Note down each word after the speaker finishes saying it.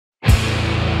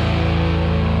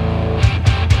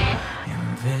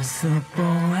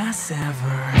impossible as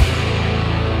ever.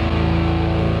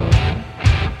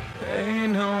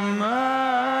 Ain't no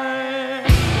mine.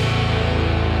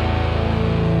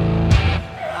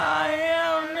 I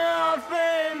am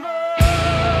nothing but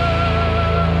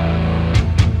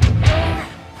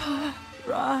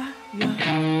pariah.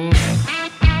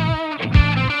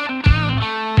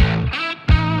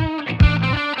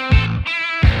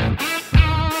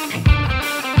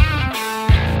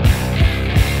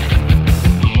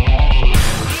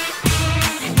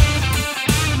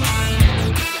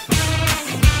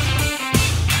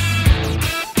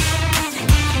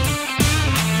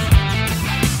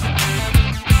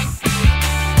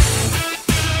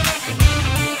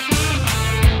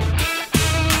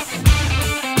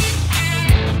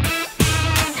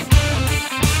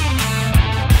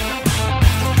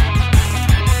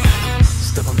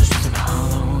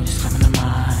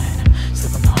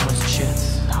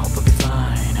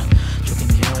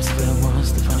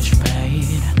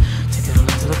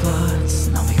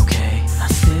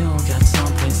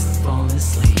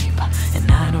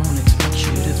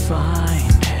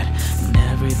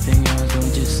 Everything else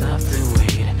will just have to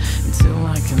wait until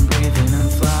I can breathe in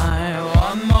and fly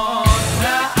one more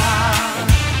time.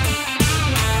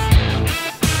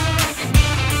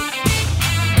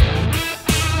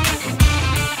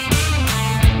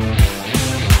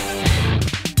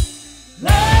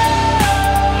 Love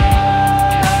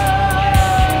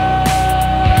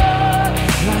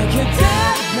like a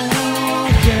dead man,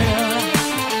 yeah.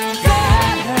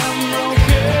 Dead man, no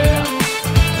care.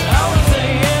 I would say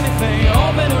anything,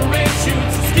 all venerate you.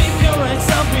 Just keep your eyes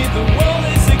on me, the world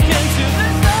is against you.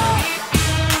 There's no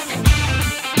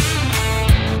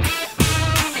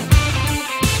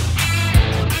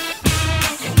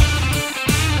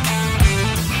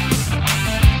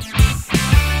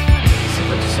so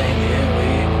what you say, here we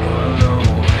go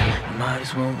alone. I might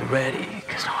as well be ready,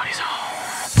 cause nobody's home.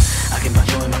 I keep my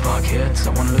joy in my pockets, I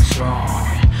wanna look strong.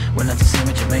 We're not the same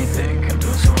as you may think, I'm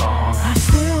doing so wrong. I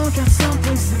still got some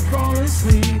place to fall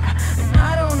asleep, and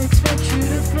I don't expect you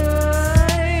to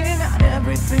fly. Not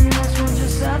everything else will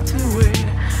just have to wait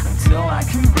until I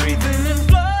can breathe in and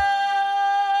fly.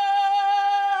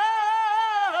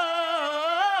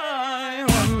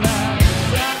 One last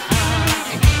time.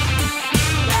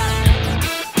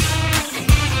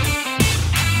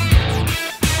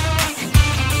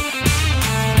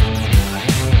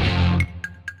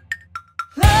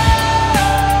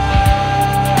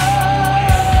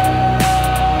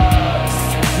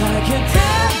 Like a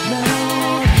dead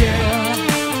man, yeah.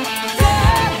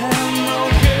 Dead man, no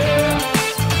care.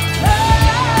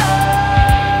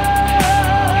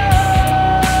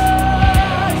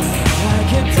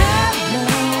 Like a dead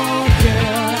man,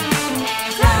 yeah.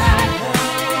 Dead man,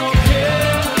 no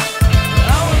care.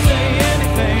 I would say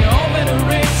anything, all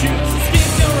venerate you. Just keep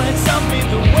your eyes on me,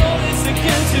 the world is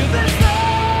against you. There's no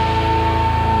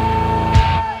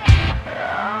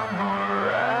I'm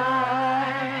alright.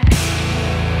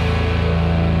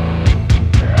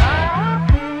 I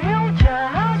feel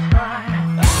just right.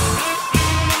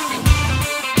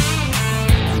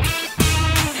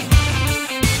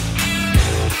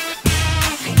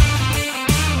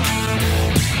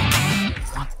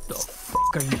 What the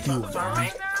fuck are you doing,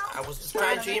 man? I was just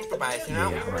trying to improvise, you know?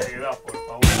 Yeah, right.